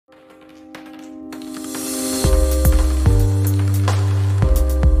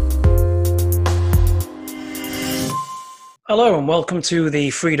Hello and welcome to the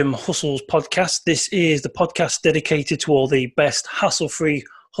Freedom Hustles podcast. This is the podcast dedicated to all the best hassle-free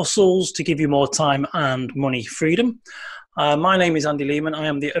hustles to give you more time and money freedom. My name is Andy Lehman. I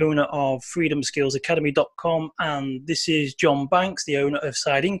am the owner of freedomskillsacademy.com, and this is John Banks, the owner of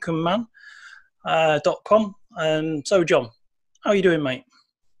SideIncomeMan.com. And so, John, how are you doing, mate?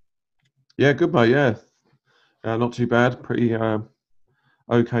 Yeah, good, mate. Yeah, not too bad. Pretty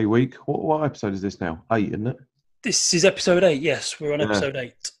okay week. What episode is this now? 8, isn't it? This is episode 8. Yes, we're on episode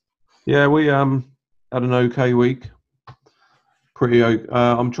 8. Yeah, we had an okay week. Pretty.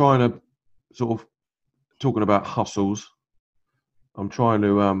 I'm trying to sort of talking about hustles. I'm trying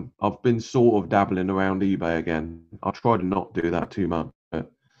to. I've been sort of dabbling around eBay again. I try to not do that too much.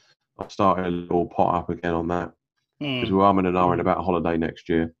 But I've started a little pot up again on that because we're umming and ahhing about a holiday next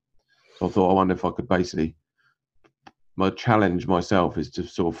year. So I thought, I wonder if I could basically. My challenge myself is to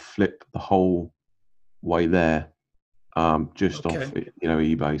sort of flip the whole way there, just off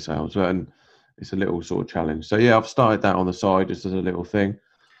eBay sales, and it's a little sort of challenge. So yeah, I've started that on the side just as a little thing.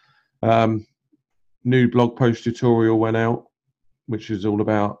 New blog post tutorial went out, which is all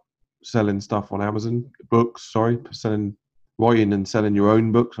about selling stuff on Amazon. Writing and selling your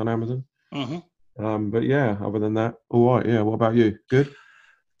own books on Amazon. But yeah, other than that, all right. Yeah, what about you? Good.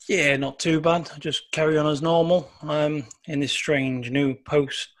 Yeah, not too bad. Just carry on as normal. In this strange new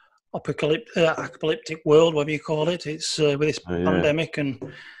post-apocalyptic world, whatever you call it. It's with this pandemic and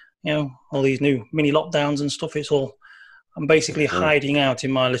all these new mini lockdowns and stuff. It's all. I'm basically hiding out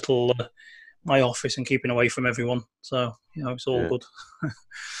in my little my office and keeping away from everyone. So it's all good.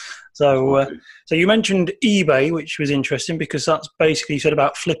 So you mentioned eBay, which was interesting because that's basically, you said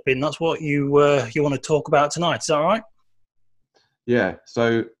about flipping. That's what you want to talk about tonight. Is that right? Yeah.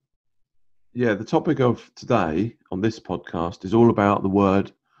 So, the topic of today on this podcast is all about the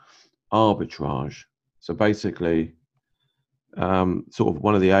word arbitrage. So basically, sort of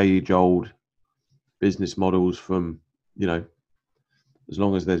one of the age-old business models from, as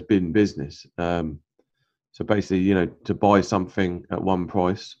long as there's been business. So basically, to buy something at one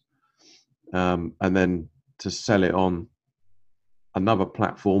price, and then to sell it on another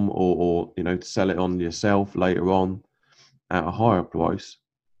platform or to sell it on yourself later on at a higher price.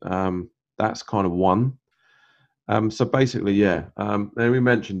 That's kind of one. So basically, then we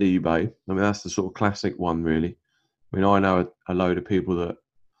mentioned eBay. I mean, that's the sort of classic one, really. I mean, I know a load of people that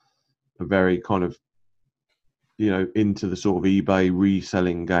are very kind of, into the sort of eBay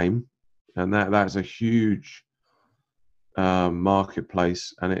reselling game. And that's a huge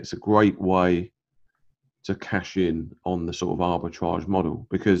marketplace. And it's a great way to cash in on the sort of arbitrage model,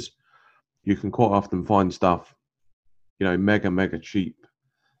 because you can quite often find stuff mega cheap.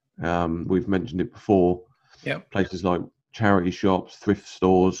 We've mentioned it before. Yeah. Places like charity shops, thrift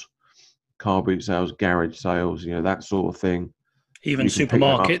stores, car boot sales, garage sales, that sort of thing. Even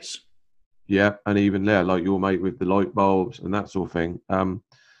supermarkets. Yeah, and even there, like your mate with the light bulbs and that sort of thing.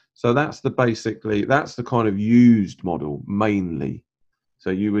 So that's the kind of used model mainly.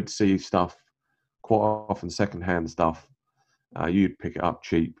 So you would see stuff quite often, secondhand stuff. You'd pick it up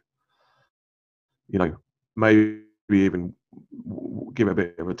cheap. Maybe even give it a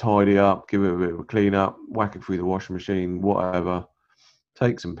bit of a tidy up, give it a bit of a clean up, whack it through the washing machine, whatever.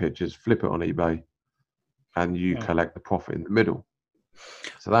 Take some pictures, flip it on eBay, and you collect the profit in the middle.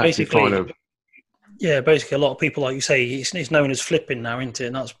 So that's basically basically a lot of people, like you say, it's known as flipping now, isn't it?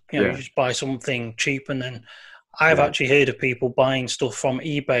 And that's you just buy something cheap, and then I've actually heard of people buying stuff from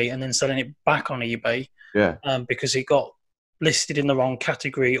eBay and then selling it back on eBay. Yeah. Because it got listed in the wrong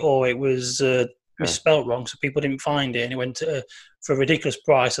category, or it was misspelt wrong, so people didn't find it, and it went for a ridiculous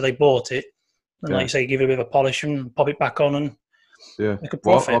price, so they bought it, and like you say, give it a bit of a polish and pop it back on and make a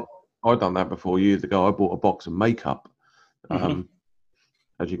profit. Well, I've done that before years ago. I bought a box of makeup.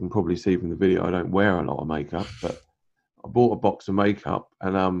 As you can probably see from the video, I don't wear a lot of makeup, but I bought a box of makeup,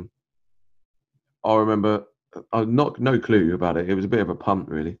 and I remember I had no clue about it. It was a bit of a punt,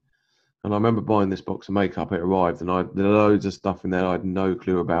 really. And I remember buying this box of makeup. It arrived, and there were loads of stuff in there I had no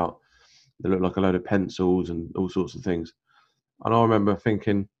clue about. They looked like a load of pencils and all sorts of things. And I remember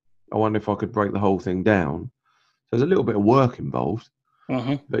thinking, I wonder if I could break the whole thing down. So there's a little bit of work involved.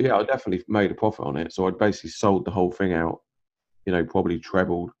 But yeah, I definitely made a profit on it. So I basically sold the whole thing out, probably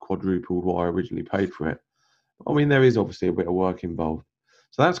trebled, quadrupled what I originally paid for it. I mean, there is obviously a bit of work involved.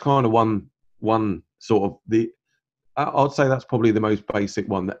 So that's kind of one sort of I'd say that's probably the most basic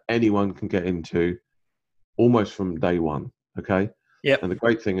one that anyone can get into almost from day one. Okay. Yeah. And the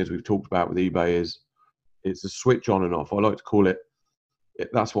great thing, as we've talked about with eBay, is it's a switch on and off. I like to call it.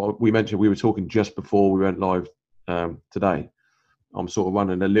 That's what we mentioned. We were talking just before we went live today. I'm sort of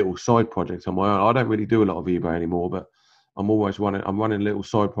running a little side project on my own. I don't really do a lot of eBay anymore, but I'm running a little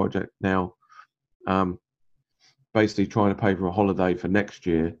side project now, basically trying to pay for a holiday for next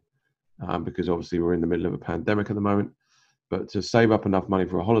year, because obviously we're in the middle of a pandemic at the moment. But to save up enough money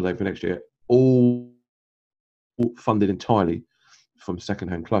for a holiday for next year, all funded entirely from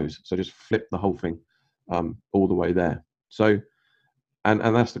secondhand clothes. So just flip the whole thing all the way there. So, and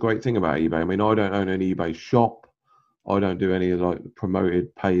that's the great thing about eBay. I mean, I don't own an eBay shop. I don't do any like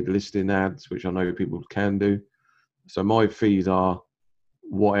promoted paid listing ads, which I know people can do. So my fees are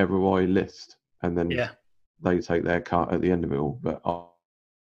whatever I list, and then they take their cut at the end of it all. But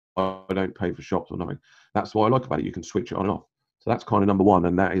I don't pay for shops or nothing. That's what I like about it. You can switch it on and off. So that's kind of number one,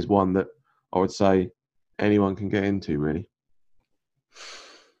 and that is one that I would say anyone can get into, really.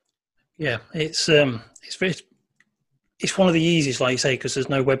 Yeah, it's one of the easiest, like you say, because there's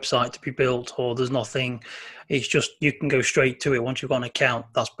no website to be built or there's nothing. It's just you can go straight to it. Once you've got an account,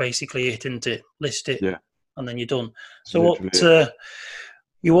 that's basically it, isn't it? List it, and then you're done. So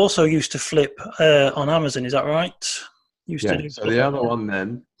you also used to flip on Amazon, is that right? So the other one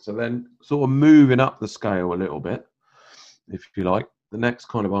then, sort of moving up the scale a little bit, if you like, the next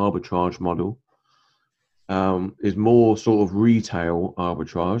kind of arbitrage model is more sort of retail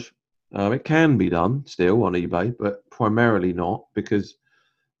arbitrage. It can be done still on eBay, but primarily not because,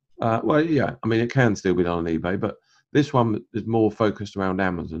 it can still be done on eBay, but this one is more focused around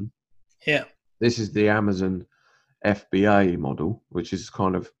Amazon. Yeah. This is the Amazon FBA model, which is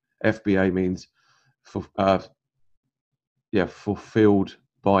kind of, FBA means fulfilled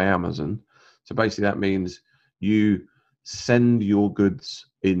by Amazon. So basically that means you send your goods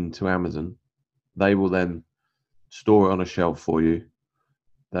into Amazon. They will then store it on a shelf for you.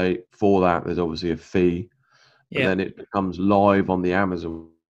 For that, there's obviously a fee. And then it becomes live on the Amazon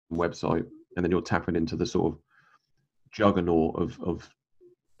website, and then you're tapping into the sort of juggernaut of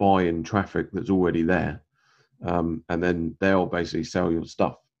buying traffic that's already there. And then they'll basically sell your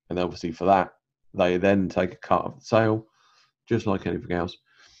stuff. And obviously for that, they then take a cut of the sale, just like anything else.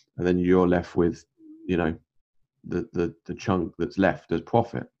 And then you're left with, the chunk that's left as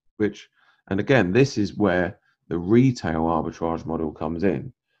profit, and again, this is where the retail arbitrage model comes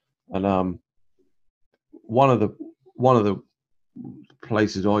in. And one of the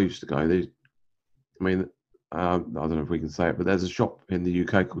places I used to go, I don't know if we can say it, but there's a shop in the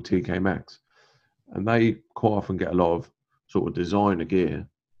UK called TK Maxx, and they quite often get a lot of sort of designer gear.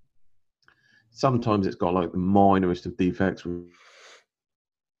 Sometimes it's got like the minorest of defects, which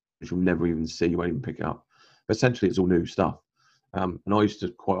you'll never even see, you won't even pick it up. But essentially, it's all new stuff. And I used to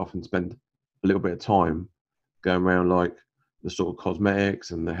quite often spend a little bit of time going around like the sort of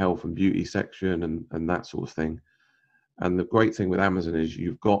cosmetics and the health and beauty section and that sort of thing. And the great thing with Amazon is if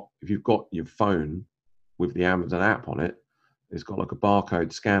you've got your phone with the Amazon app on it, it's got like a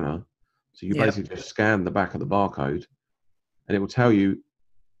barcode scanner. So you basically just scan the back of the barcode and it will tell you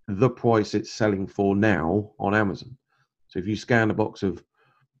the price it's selling for now on Amazon. So if you scan a box of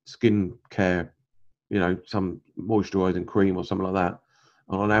skincare, some moisturizing cream or something like that,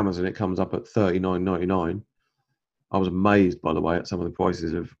 and on Amazon it comes up at $39.99. I was amazed, by the way, at some of the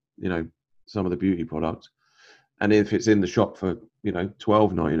prices of, some of the beauty products. And if it's in the shop for,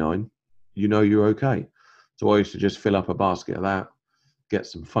 $12.99, you're okay. So I used to just fill up a basket of that, get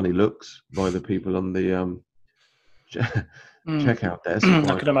some funny looks by the people on the checkout desk.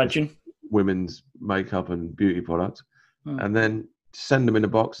 I can imagine. Women's makeup and beauty products. And then send them in a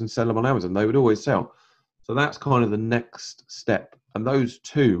box and sell them on Amazon. They would always sell. So that's kind of the next step. And those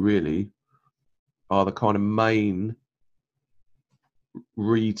two really are the kind of main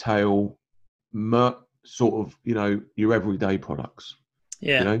retail sort of, your everyday products.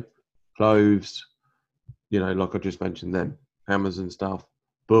 Clothes, like I just mentioned then, Amazon stuff.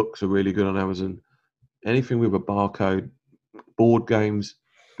 Books are really good on Amazon. Anything with a barcode, board games,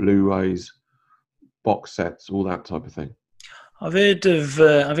 Blu-rays, box sets, all that type of thing. I've heard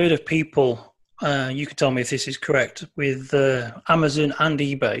of people. You can tell me if this is correct. With Amazon and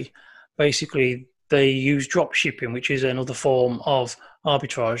eBay, basically they use drop shipping, which is another form of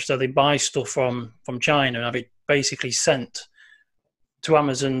arbitrage. So they buy stuff from China and have it basically sent to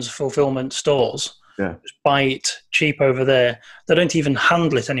Amazon's fulfillment stores. Yeah. Just buy it cheap over there. They don't even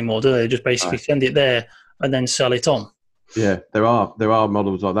handle it anymore, do they? They just basically send it there and then sell it on. Yeah, there are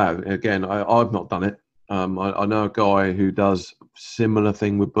models like that. Again, I've not done it. I know a guy who does similar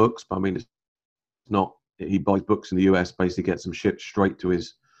thing with books, but I mean, it's not. He buys books in the US, basically gets them shipped straight to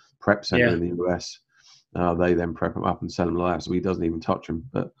his prep center in the US. They then prep them up and sell them like that, so he doesn't even touch them.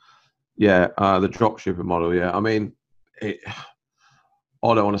 But the drop shipping model. Yeah, I mean, I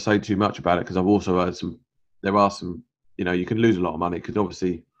don't want to say too much about it because I've also heard there are some, you can lose a lot of money because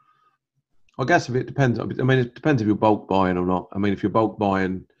obviously I guess if it depends. I mean, it depends if you're bulk buying or not. I mean, if you're bulk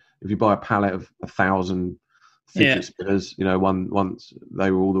buying, if you buy a pallet of 1,000 fidget spinners, you know, once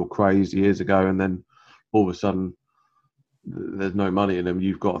they were all the craze years ago, and then all of a sudden there's no money in them.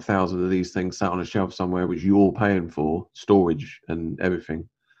 You've got 1,000 of these things sat on a shelf somewhere, which you're paying for storage and everything.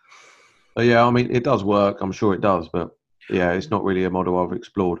 But yeah, I mean, it does work. I'm sure it does, but yeah, it's not really a model I've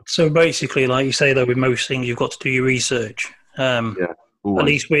explored. So basically, like you say, though, with most things, you've got to do your research. Yeah, always. At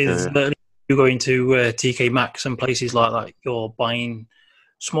least with you going to TK Maxx and places like that, you're buying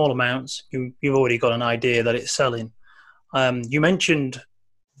small amounts. You've already got an idea that it's selling. You mentioned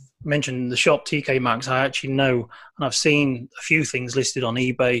the shop TK Maxx. I actually know, and I've seen a few things listed on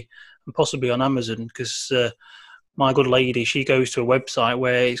eBay and possibly on Amazon, because my good lady, she goes to a website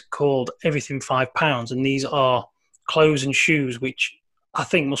where it's called Everything £5, and these are clothes and shoes which I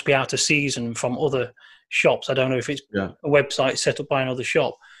think must be out of season from other shops. I don't know if it's a website set up by another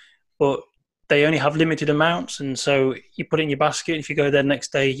shop, but they only have limited amounts, and so you put it in your basket. If you go there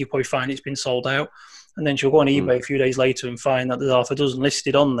next day, you probably find it's been sold out, and then she'll go on eBay a few days later and find that there's half a dozen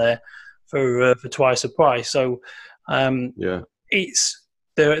listed on there for twice the price. So it's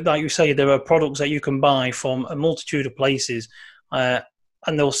there, like you say, there are products that you can buy from a multitude of places, and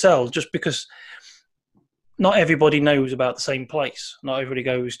they'll sell just because not everybody knows about the same place. Not everybody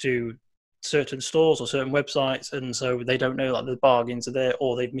goes to certain stores or certain websites, and so they don't know that the bargains are there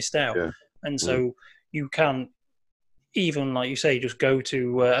or they've missed out. And so you can, even like you say, just go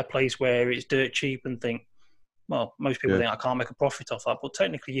to a place where it's dirt cheap and think, well, most people think I can't make a profit off that, but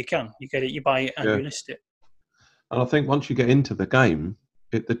technically you can. You get it, you buy it, and you list it. And I think once you get into the game,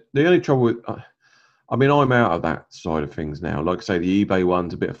 the only trouble with, I mean, I'm out of that side of things now. Like I say, the eBay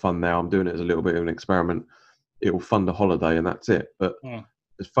one's a bit of fun now. I'm doing it as a little bit of an experiment. It will fund a holiday and that's it. But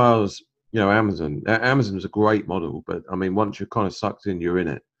as far as, you know, Amazon's a great model, but I mean, once you're kind of sucked in, you're in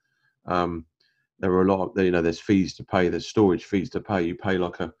it. There are a lot of, you know, there's fees to pay, there's storage fees to pay. You pay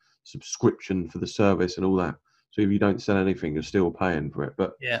like a subscription for the service and all that. So if you don't sell anything, you're still paying for it.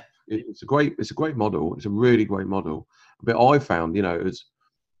 But it's a great model. It's a really great model. But I found, you know,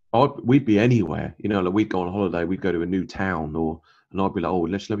 we'd be anywhere, you know, like we'd go on holiday, we'd go to a new town, and I'd be like, oh,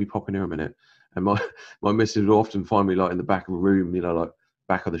 let me pop in here a minute. And my missus would often find me like in the back of a room, you know, like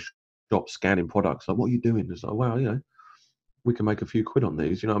back of the shop scanning products. Like, what are you doing? It's like, well, you know, we can make a few quid on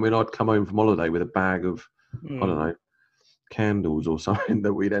these. You know what I mean? I'd come home from holiday with a bag of, I don't know, candles or something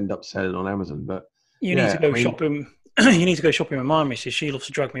that we'd end up selling on Amazon. But you need to go shopping. You need to go shopping with my missus. She loves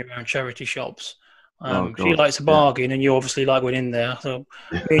to drag me around charity shops. She likes a bargain, and you obviously like going in there. So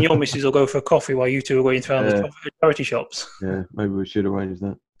me and your missus will go for a coffee while you two are going through the charity shops. Yeah, maybe we should arrange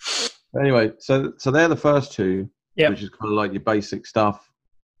that. Anyway, so they're the first two, which is kind of like your basic stuff.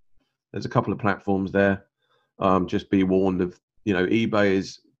 There's a couple of platforms there. Just be warned of, you know,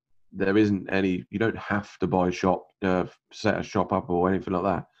 eBay there isn't any, you don't have to buy set a shop up or anything like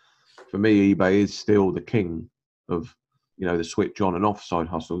that. For me, eBay is still the king of, you know, the switch on and off side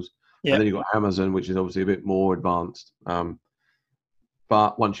hustles. And then you've got Amazon, which is obviously a bit more advanced.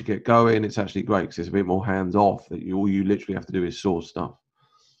 But once you get going, it's actually great because it's a bit more hands off. That all you literally have to do is source stuff.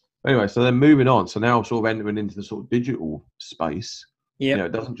 Anyway, so then moving on. So now sort of entering into the sort of digital space. You know,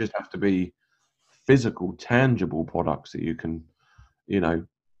 it doesn't just have to be physical, tangible products that you can, you know,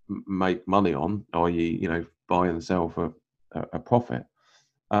 make money on, i.e., you know, buy and sell for a profit.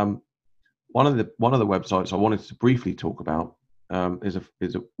 One of the websites I wanted to briefly talk about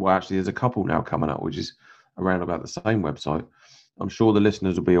there's a couple now coming up, which is around about the same website. I'm sure the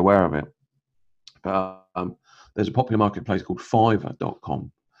listeners will be aware of it. But there's a popular marketplace called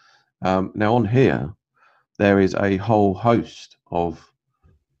Fiverr.com. Now on here, there is a whole host of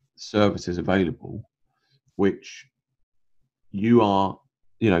services available, which you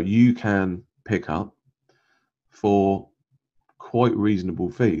can pick up for quite reasonable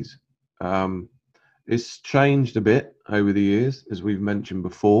fees. It's changed a bit over the years, as we've mentioned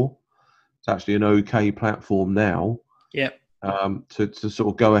before. It's actually an okay platform now. To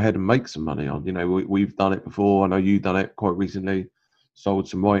sort of go ahead and make some money on. You know, we've done it before. I know you've done it quite recently. Sold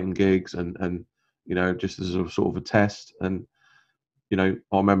some writing gigs and you know, just as a sort of a test. And you know,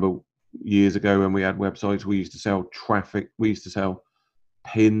 I remember years ago when we had websites, we used to sell traffic. We used to sell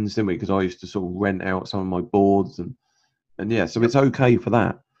pins, didn't we? Because I used to sort of rent out some of my boards and yeah, so it's okay for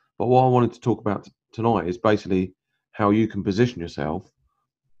that. But what I wanted to talk about tonight is basically how you can position yourself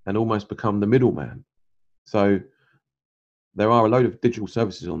and almost become the middleman. So there are a load of digital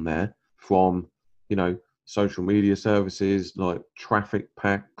services on there, from, you know, social media services like traffic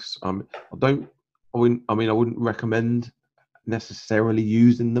packs. I wouldn't recommend necessarily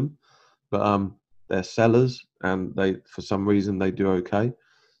using them, but they're sellers and for some reason they do okay.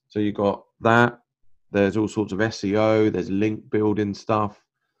 So you've got that. There's all sorts of SEO. There's link building stuff.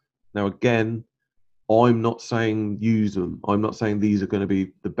 Now, again, I'm not saying use them. I'm not saying these are going to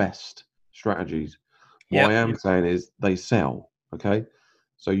be the best strategies. What I am saying is they sell. Okay.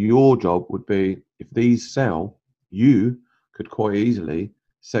 So your job would be, if these sell, you could quite easily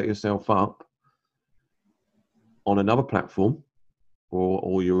set yourself up on another platform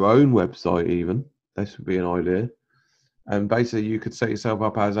or your own website even. This would be an idea. And basically you could set yourself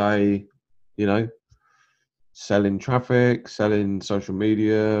up as a, selling traffic, selling social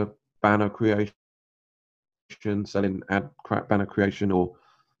media, banner creation, selling banner creation, or,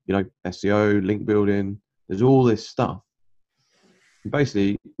 SEO, link building. There's all this stuff. And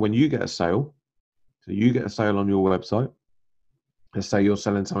basically, when you get a sale, so you get a sale on your website, let's say you're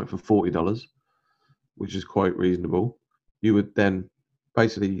selling something for $40, which is quite reasonable. You would then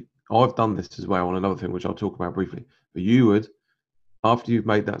basically, I've done this as well on another thing, which I'll talk about briefly, but you would, after you've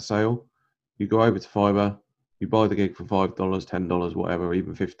made that sale, you go over to Fiverr, you buy the gig for $5, $10, whatever,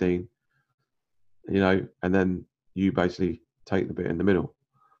 even 15, and then you basically take the bit in the middle.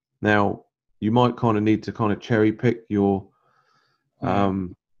 Now, you might kind of need to kind of cherry pick your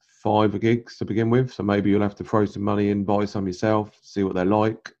Fiverr gigs to begin with. So maybe you'll have to throw some money in, buy some yourself, see what they're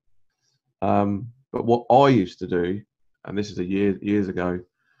like. But what I used to do, and this is years ago,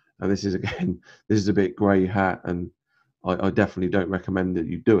 and this is a bit grey hat, and I definitely don't recommend that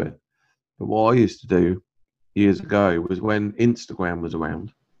you do it. But what I used to do years ago was when Instagram was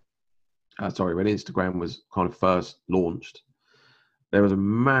around. When Instagram was kind of first launched, there was a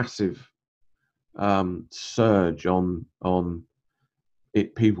massive surge on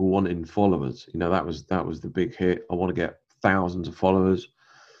it. People wanting followers. That was the big hit. I want to get thousands of followers.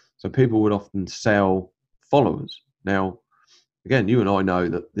 So people would often sell followers. Now, again, you and I know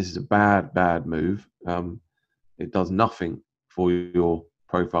that this is a bad move. It does nothing for your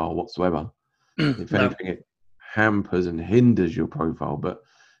profile whatsoever. If anything, it hampers and hinders your profile. But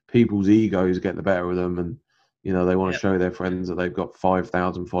people's egos get the better of them, and they want to show their friends that they've got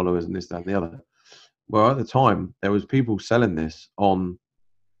 5,000 followers and this, that, and the other. Well, at the time, there was people selling this on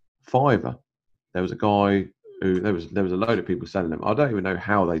Fiverr. There was a guy there was a load of people selling them. I don't even know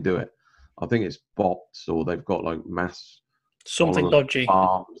how they do it. I think it's bots, or they've got like mass something dodgy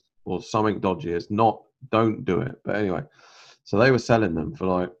or something dodgy. It's not. Don't do it. But anyway, so they were selling them for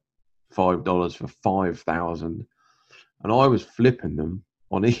like $5 for 5,000, and I was flipping them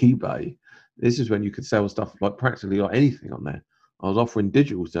on eBay. This is when you could sell stuff like practically like anything on there. I was offering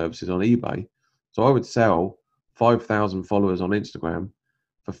digital services on eBay, so I would sell 5,000 followers on Instagram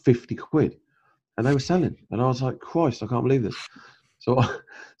for 50 quid. And they were selling, and I was like, Christ, I can't believe this. So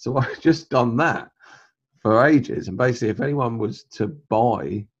I've just done that for ages. And basically, if anyone was to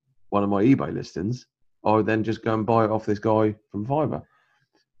buy one of my eBay listings, I would then just go and buy it off this guy from Fiverr.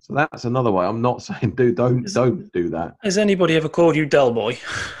 So that's another way. I'm not saying, dude, don't do that. Has anybody ever called you Del Boy?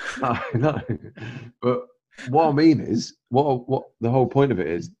 No. But what I mean is, what the whole point of it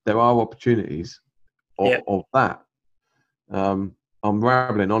is, there are opportunities of that. I'm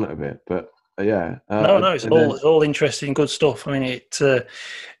rambling on it a bit, but. Yeah. It's all interesting, good stuff. I mean,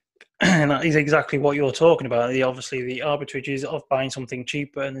 and that is exactly what you're talking about. Obviously, the arbitrages of buying something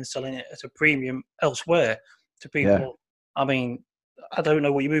cheaper and then selling it at a premium elsewhere to people. Yeah. I mean, I don't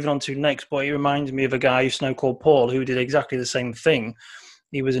know what you're moving on to next, but it reminds me of a guy I used to know called Paul, who did exactly the same thing.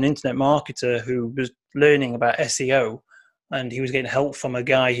 He was an internet marketer who was learning about SEO, and he was getting help from a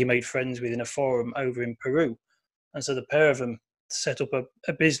guy he made friends with in a forum over in Peru. And so the pair of them set up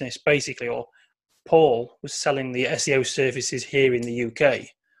a business, basically, or Paul was selling the SEO services here in the UK,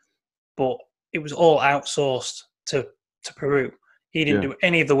 but it was all outsourced to Peru. He didn't do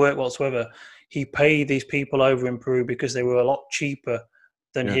any of the work whatsoever. He paid these people over in Peru because they were a lot cheaper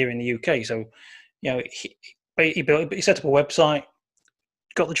than here in the UK. So, he set up a website,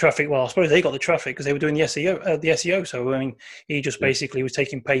 got the traffic. Well, I suppose they got the traffic because they were doing the SEO. So, I mean, he just basically was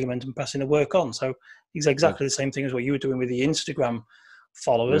taking payment and passing the work on. So it's exactly the same thing as what you were doing with the Instagram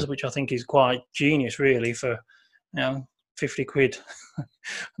followers, which I think is quite genius, really, for 50 quid and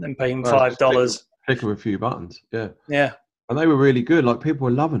then paying $5. Click of a few buttons, yeah, and they were really good. Like, people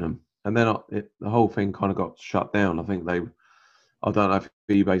were loving them, and then the whole thing kind of got shut down. I think I don't know if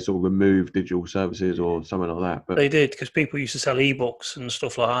eBay sort of removed digital services or something like that, but they did, because people used to sell ebooks and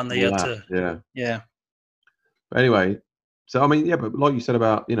stuff like that, and they had to. But anyway, so I mean, but like you said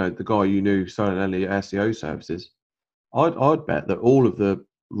about the guy you knew selling only SEO services, I'd bet that all of the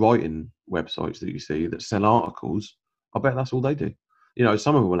writing websites that you see that sell articles, I bet that's all they do.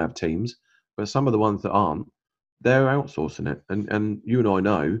 Some of them will have teams, but some of the ones that aren't, they're outsourcing it. And you and I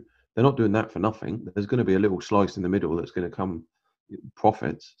know they're not doing that for nothing. There's going to be a little slice in the middle that's going to come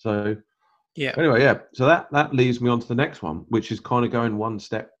profits. So Yeah. Anyway, yeah. So that leads me on to the next one, which is kind of going one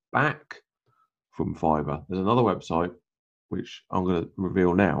step back from Fiverr. There's another website which I'm going to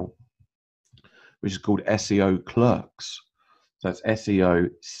reveal now, which is called SEO Clerks. So that's SEO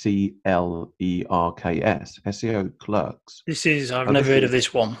CLERKS. SEO Clerks. I've Now never this heard of is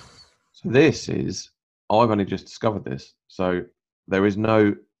this one. so this is I've only just discovered this. So there is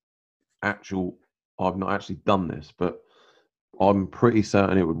no actual. I've not actually done this, but I'm pretty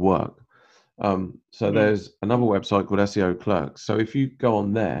certain it would work. So there's another website called SEO Clerks. So if you go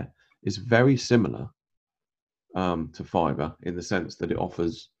on there, it's very similar to Fiverr in the sense that it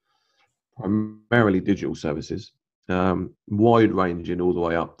offers primarily digital services, wide ranging all the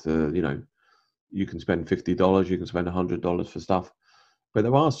way up to, you can spend $50, you can spend $100 for stuff, but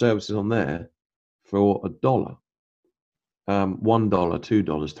there are services on there for $1, $1, $2,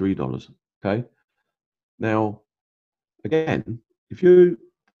 $3. Okay. Now, again, if you're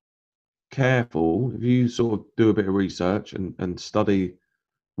careful, if you sort of do a bit of research and study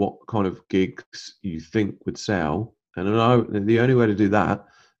what kind of gigs you think would sell, and I know the only way to do that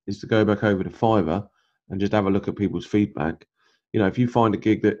is to go back over to Fiverr and just have a look at people's feedback. If you find a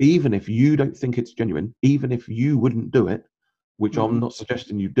gig that, even if you don't think it's genuine, even if you wouldn't do it, which I'm not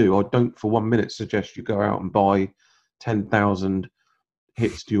suggesting you do, I don't for 1 minute suggest you go out and buy 10,000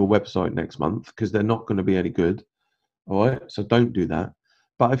 hits to your website next month, because they're not going to be any good. All right, so don't do that.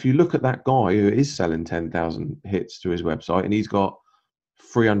 But if you look at that guy who is selling 10,000 hits to his website and he's got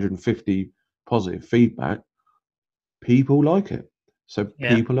 350 positive feedback, people like it. So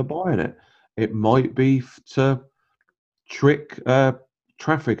people are buying it. It might be to trick a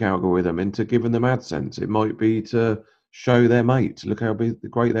traffic algorithm into giving them AdSense. It might be to show their mates, look how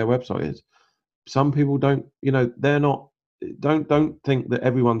great their website is. Some people don't, they're not, don't think that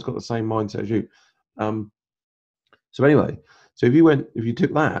everyone's got the same mindset as you. So anyway, so if you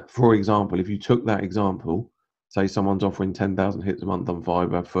took that, for example, say someone's offering 10,000 hits a month on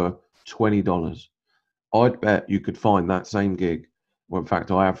Fiverr for $20, I'd bet you could find that same gig. Well, in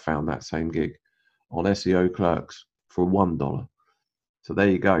fact, I have found that same gig on SEO Clerks for $1. So there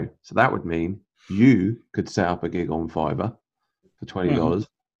you go. So that would mean you could set up a gig on Fiverr for $20,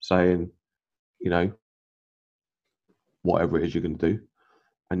 saying, whatever it is you're going to do,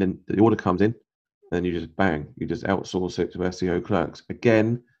 and then the order comes in, and you just outsource it to SEO Clerks.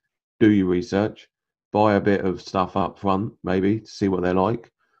 Again, do your research, buy a bit of stuff up front, maybe to see what they're like,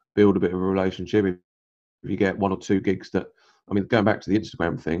 build a bit of a relationship. If you get one or two gigs that, going back to the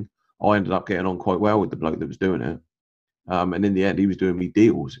Instagram thing, I ended up getting on quite well with the bloke that was doing it. And in the end, he was doing me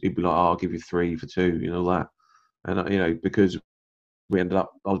deals. He'd be like, I'll give you 3 for 2, that. And, because I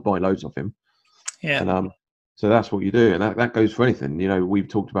was buying loads off him. Yeah. And so that's what you do. And that goes for anything. We've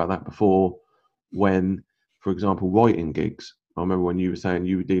talked about that before when, for example, writing gigs. I remember when you were saying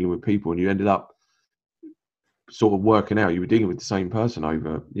you were dealing with people and you ended up sort of working out you were dealing with the same person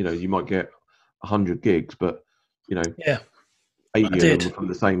over, you might get 100 gigs, but, 80 of them were from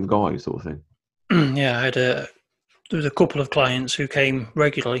the same guy, sort of thing. Yeah, there was a couple of clients who came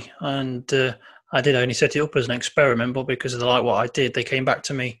regularly, and I did only set it up as an experiment, but because they like what I did, they came back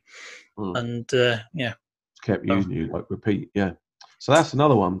to me, and kept using you, like repeat. Yeah. So that's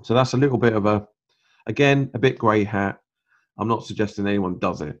another one. So that's a little bit of a bit grey hat. I'm not suggesting anyone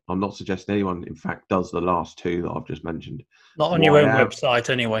does it. I'm not suggesting anyone, in fact, does the last two that I've just mentioned. Not on your own website,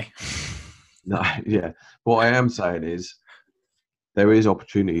 anyway. No, yeah. What I am saying is there is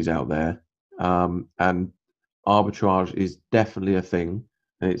opportunities out there, and arbitrage is definitely a thing,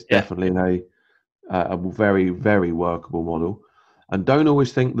 and it's definitely a very, very workable model. And don't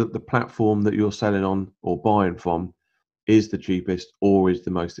always think that the platform that you're selling on or buying from is the cheapest or is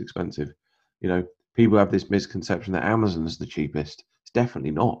the most expensive. People have this misconception that Amazon is the cheapest. It's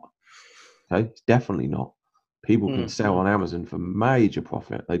definitely not. Okay, it's definitely not. People can sell on Amazon for major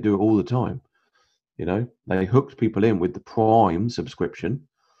profit. They do it all the time. They hooked people in with the Prime subscription.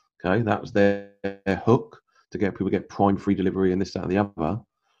 Okay, that was their hook to get people to get Prime free delivery and this, that, and the other.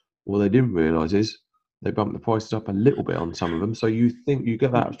 What they didn't realise is they bumped the prices up a little bit on some of them. So you think you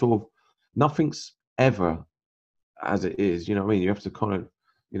get that sort of, nothing's ever as it is. You know what I mean? You have to kind of,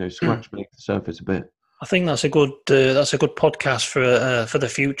 scratch beneath the surface a bit. I think that's a good podcast for the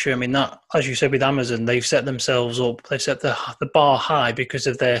future. That, as you said with Amazon, they've set themselves up. They've set the bar high because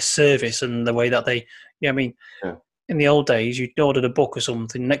of their service and the way that they. In the old days, you'd ordered a book or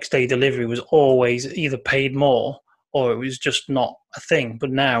something. Next day delivery was always either paid more or it was just not a thing.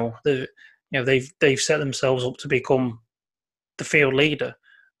 But now they've set themselves up to become the field leader,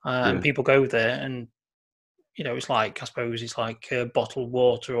 and people go there and it's like, I suppose it's like bottled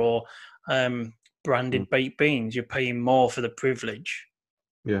water or branded baked beans. You're paying more for the privilege.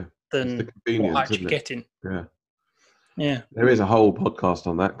 Yeah, than the what convenience, I'm actually isn't it? getting. Yeah. There is a whole podcast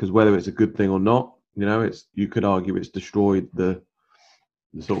on that, because whether it's a good thing or not, you could argue it's destroyed the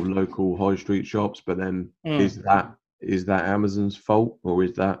sort of local high street shops. But then is that Amazon's fault, or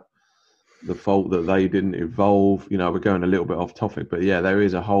is that the fault that they didn't evolve? We're going a little bit off topic, but yeah, there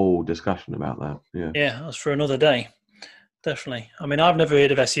is a whole discussion about that. Yeah, that's for another day. Definitely. I mean, I've never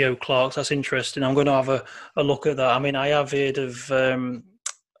heard of SEO clerks. That's interesting. I'm going to have a look at that. I mean, I have heard of, and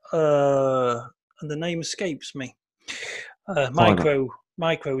the name escapes me, micro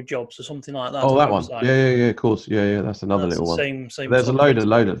jobs or something like that. Oh, that one. Yeah, of course. Yeah, that's another little one. Same. There's a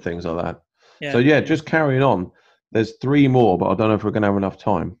load of things like that. Yeah. So yeah, just carrying on. There's 3 more, but I don't know if we're going to have enough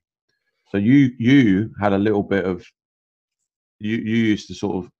time. So you had a little bit of, you used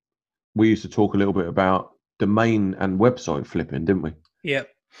to we used to talk a little bit about domain and website flipping, didn't we? Yeah.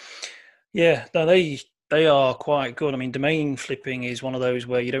 No, they are quite good. I mean, domain flipping is one of those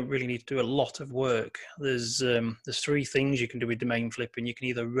where you don't really need to do a lot of work. There's 3 things you can do with domain flipping. You can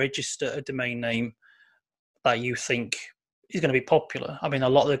either register a domain name that you think is going to be popular. I mean, a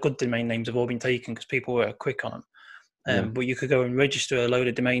lot of the good domain names have all been taken because people were quick on them. But you could go and register a load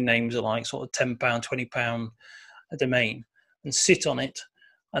of domain names at like sort of £10, £20 a domain and sit on it.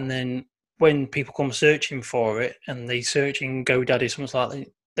 And then when people come searching for it and they search in GoDaddy, something like that,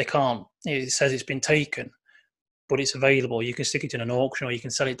 they can't. It says it's been taken, but it's available. You can stick it in an auction, or you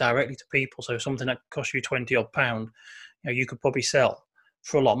can sell it directly to people. So something that costs you £20 odd, you could probably sell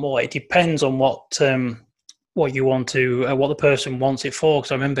for a lot more. It depends on what you want to, what the person wants it for.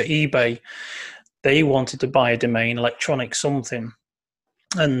 Because I remember eBay, they wanted to buy a domain, electronic something,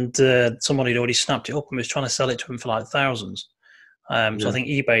 and somebody had already snapped it up and was trying to sell it to them for like thousands. So I think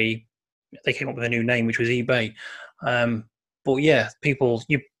eBay, they came up with a new name, which was eBay. But yeah, people,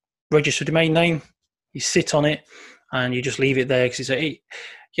 you register a domain name, you sit on it, and you just leave it there because it's in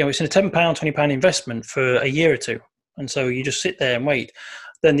a £10, £20 investment for a year or two, and so you just sit there and wait.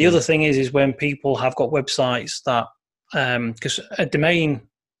 Then the other thing is when people have got websites that, because a domain,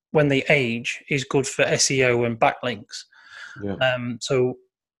 when they age, is good for SEO and backlinks. So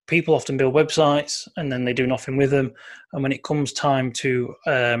people often build websites and then they do nothing with them, and when it comes time to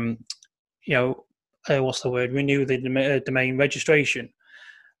renew the domain registration,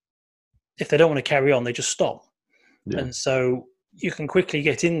 if they don't want to carry on, they just stop. And so you can quickly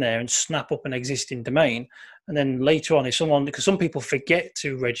get in there and snap up an existing domain, and then later on, because some people forget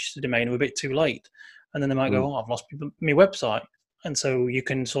to register the domain, or a bit too late, and then they might go, I've lost my website. And so you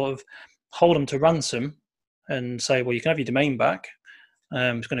can sort of hold them to ransom and say, well, you can have your domain back.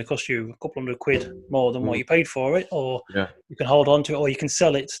 It's going to cost you a couple £100 more than what you paid for it, or you can hold on to it, or you can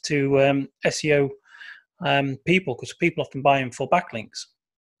sell it to SEO people, because people often buy them for backlinks.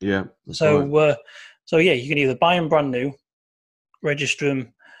 So you can either buy them brand new, register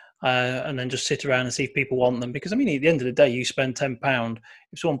them, and then just sit around and see if people want them. Because I mean, at the end of the day, you spend £10.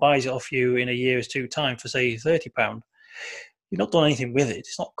 If someone buys it off you in a year's time for say £30, you've not done anything with it.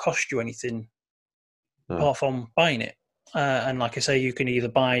 It's not cost you anything apart from buying it. And like I say, you can either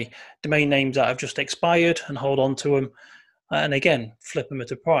buy domain names that have just expired and hold on to them, and again, flip them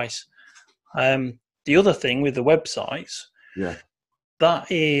at a price. The other thing with the websites,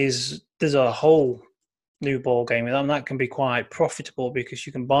 there's a whole new ball game with that, and that can be quite profitable, because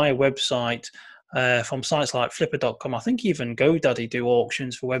you can buy a website from sites like Flipper.com. I think even GoDaddy do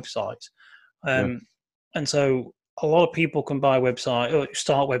auctions for websites. And so a lot of people can buy start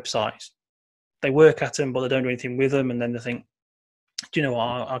websites. They work at them, but they don't do anything with them. And then they think, do you know what,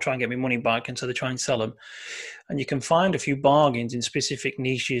 I'll try and get my money back. And so they try and sell them. And you can find a few bargains in specific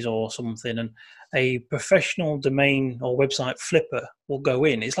niches or something. And a professional domain or website flipper will go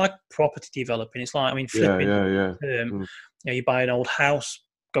in. It's like property developing. It's like, flipping. You buy an old house,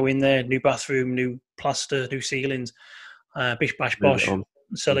 go in there, new bathroom, new plaster, new ceilings, bish, bash, bosh,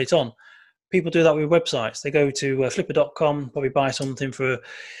 sell it on. People do that with websites. They go to Flipper.com, probably buy something for,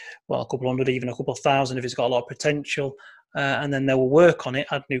 a couple hundred, even a couple of thousand if it's got a lot of potential. And then they will work on it,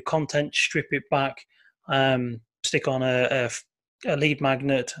 add new content, strip it back, stick on a lead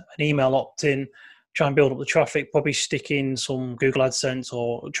magnet, an email opt-in, try and build up the traffic, probably stick in some Google AdSense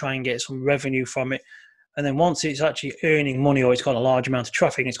or try and get some revenue from it. And then once it's actually earning money, or it's got a large amount of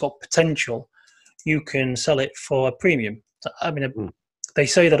traffic and it's got potential, you can sell it for a premium. They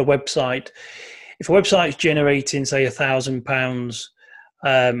say that if a website is generating, say, £1,000,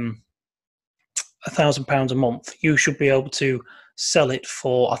 £1,000 a month, you should be able to sell it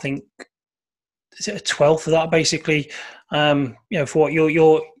for, I think, is it a 12th of that, basically? For what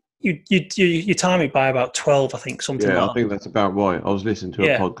you time it by about 12, I think, something like that. I think that's about right. I was listening to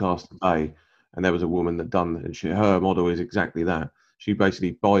a podcast today, and there was a woman that done it. Her model is exactly that. she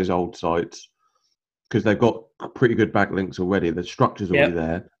basically buys old sites because they've got pretty good backlinks already. The structure's already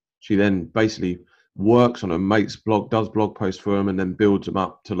there. She then basically works on them, makes does blog posts for them, and then builds them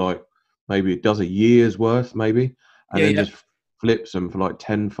up to like maybe it does a year's worth, maybe, and then just flips them for like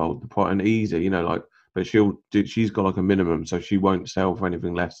tenfold the price and easy, like. But she's got like a minimum, so she won't sell for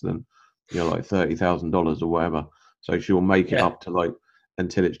anything less than like $30,000 or whatever. So she'll make it up to like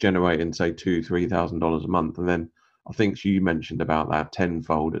until it's generating say $2,000-3,000 a month, and then I think you mentioned about that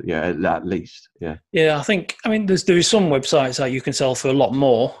tenfold, at least, I mean, there is some websites that you can sell for a lot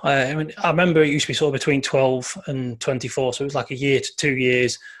more. I remember it used to be sort of between 12 and 24, so it was like a year to 2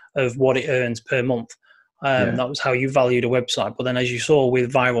 years of what it earns per month. That was how you valued a website. But then, as you saw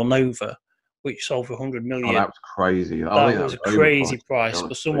with Viral Nova, which sold for 100 million, that was crazy. That was a crazy price,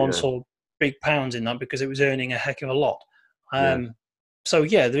 but someone saw big pounds in that because it was earning a heck of a lot. So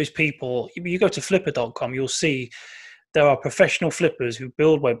there is people. You go to Flipper.com, you'll see there are professional flippers who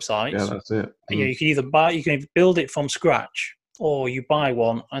build websites. Yeah, that's it. You can either build it from scratch, or you buy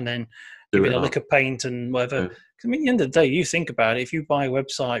one and then give it a lick of paint and whatever. I mean, at the end of the day, you think about it. If you buy a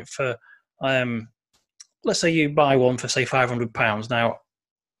website for, let's say you buy one for say £500 now,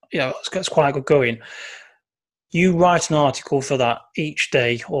 that's quite good going. You write an article for that each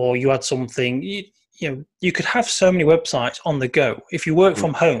day, or you add something. You could have so many websites on the go. If you work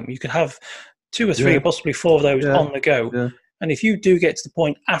from home, you could have 2 or 3 or possibly 4 of those on the go. Yeah. And if you do get to the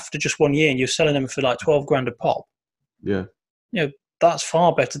point after just 1 year and you're selling them for like 12 grand a pop, that's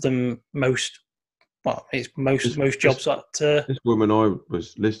far better than most. Well, it's most jobs that. This woman I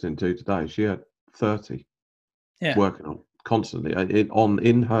was listening to today, she had 30 working on constantly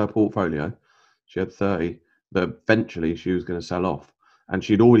in her portfolio. She had 30 that eventually she was going to sell off, and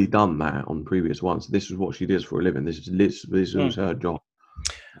she'd already done that on previous ones. This is what she does for a living. This was her job.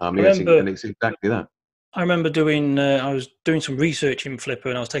 And it's exactly that. I remember I was doing some research in Flipper,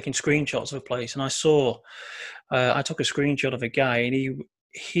 and I was taking screenshots of a place, and I saw I took a screenshot of a guy, and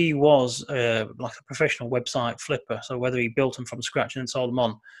he was like a professional website flipper. So whether he built them from scratch and then sold them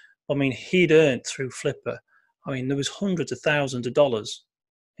on, I mean, he'd earned through Flipper. I mean, there was hundreds of thousands of dollars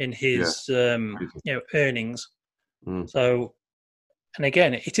in his earnings. So, and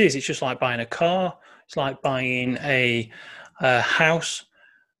again, it's just like buying a car. It's like buying a house.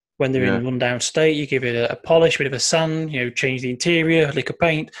 When they're in a rundown state, you give it a polish, a bit of a sand, change the interior, a lick of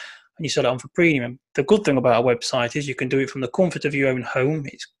paint, and you sell it on for premium. The good thing about a website is you can do it from the comfort of your own home.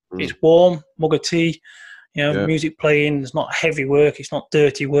 It's warm, mug of tea, music playing. It's not heavy work. It's not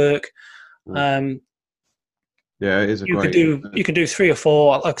dirty work. It is you can do 3 or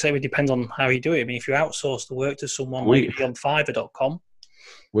 4. Like I say, it depends on how you do it. I mean, if you outsource the work to someone like on Fiverr.com,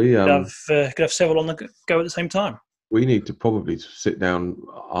 we could have several on the go at the same time. We need to probably sit down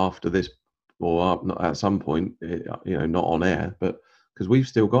after this, or not at some point, not on air, but because we've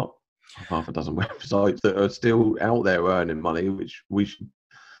still got half a dozen websites that are still out there earning money, which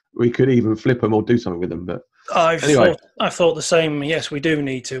we could even flip them or do something with them. But I thought the same. Yes, we do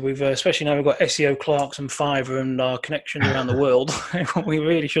need to. We've especially now we've got SEO Clarks and Fiverr and our connections around the world. We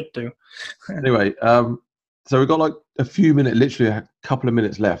really should do. Anyway, so we've got like a few minutes, literally a couple of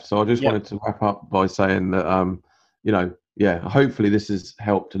minutes left. So I just wanted to wrap up by saying that, hopefully this has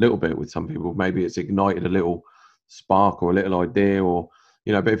helped a little bit with some people. Maybe it's ignited a little spark or a little idea, or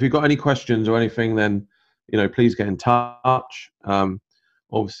but if you've got any questions or anything, then please get in touch.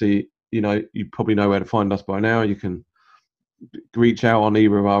 Obviously, you probably know where to find us by now. You can reach out on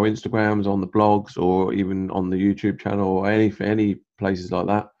either of our Instagrams, on the blogs, or even on the YouTube channel, or any places like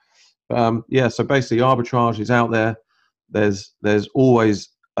that. So basically, arbitrage is out there. There's always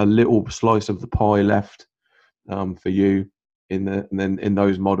a little slice of the pie left for you in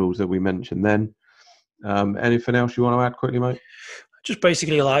those models that we mentioned. Then, anything else you want to add quickly, mate? Just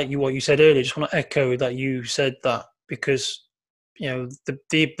basically like what you said earlier. Just want to echo that you said that because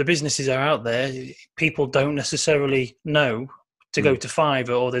the businesses are out there. People don't necessarily know to go to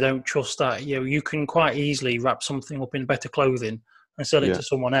Fiverr, or they don't trust that you can quite easily wrap something up in better clothing and sell it to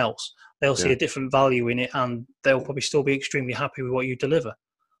someone else. They'll see a different value in it, and they'll probably still be extremely happy with what you deliver.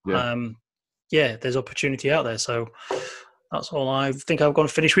 There's opportunity out there. So that's all I think I've got to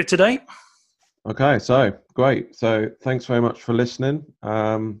finish with today. Okay, so great. So thanks very much for listening.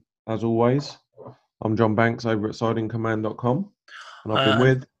 As always, I'm John Banks over at sidingcommand.com, and I've been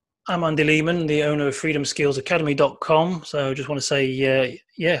with... I'm Andy Lehman, the owner of freedomskillsacademy.com. So I just want to say,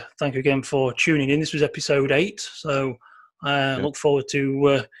 thank you again for tuning in. This was episode 8. So look forward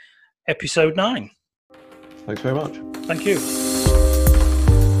to episode 9. Thanks very much. Thank you.